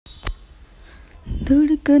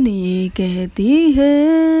धड़कन ये कहती है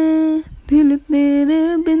दिल तेरे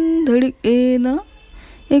बिन धड़के ना,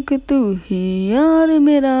 एक तू ही यार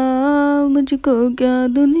मेरा, मुझको क्या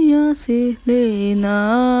दुनिया से लेना।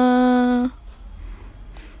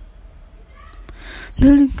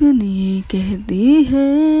 धड़कन ये कहती है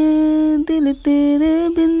दिल तेरे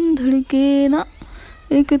बिन धड़के ना,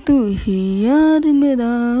 एक तू ही यार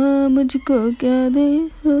मेरा, मुझको क्या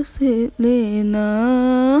देह से लेना।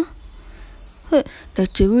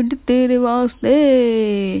 टच वुड तेरे वास्ते,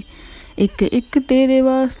 एक एक तेरे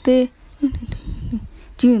वास्ते,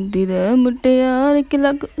 जिंदी रह मुटियार, एक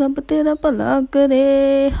लग रब तेरा भला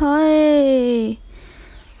करे। हाय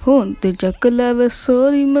होन ते चक लै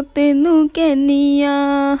सोरी मैं तेनू कहनिया,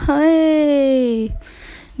 हाय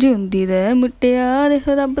जिंदी रह मुटियार,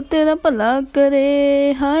 रब तेरा भला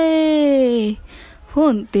करे। हाय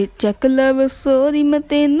होन ते चक लै सोरी मैं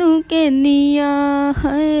तेनू कहनिया,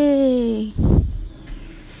 हाय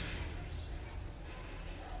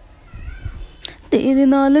तेरे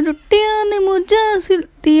नाल रुटिया ने मौजां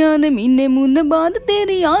सिलतियां ने, महीने मुन्ने बाद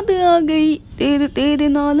तेरी याद आ गई। तेरे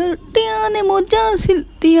नाल रुटिया ने मौजां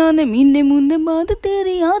सिलतियां ने, महीने मुन्ने बाद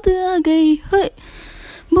तेरी याद आ गई। हाय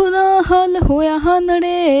बुरा हाल होया हा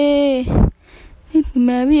नड़े,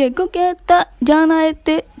 मैं भी एगो कहता जाना है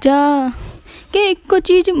ते जा, के इको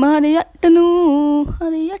चीज मारे जट नू,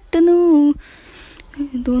 हरे जट नू।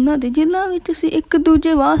 दोनों दे जिला विच सी एक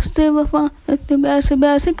दूजे वास्ते वफा, ते बैस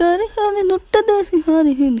बैस कर हर लुट दे सी हर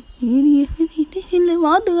हिल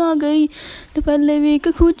वाद आ गई। ते पहले वीक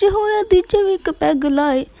खुज होया, दूजे वीक पैग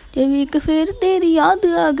लाए, ते वीक फिर तेरी याद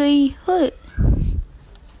आ गई। होए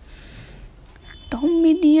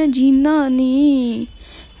टॉमी दियां जीना नी,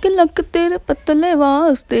 कि लक तेरे पतले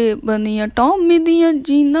वास्ते बनिया। टॉमी दियां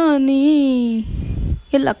जीना नी,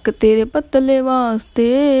 कि लक तेरे पतले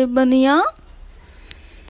वास्ते बनिया।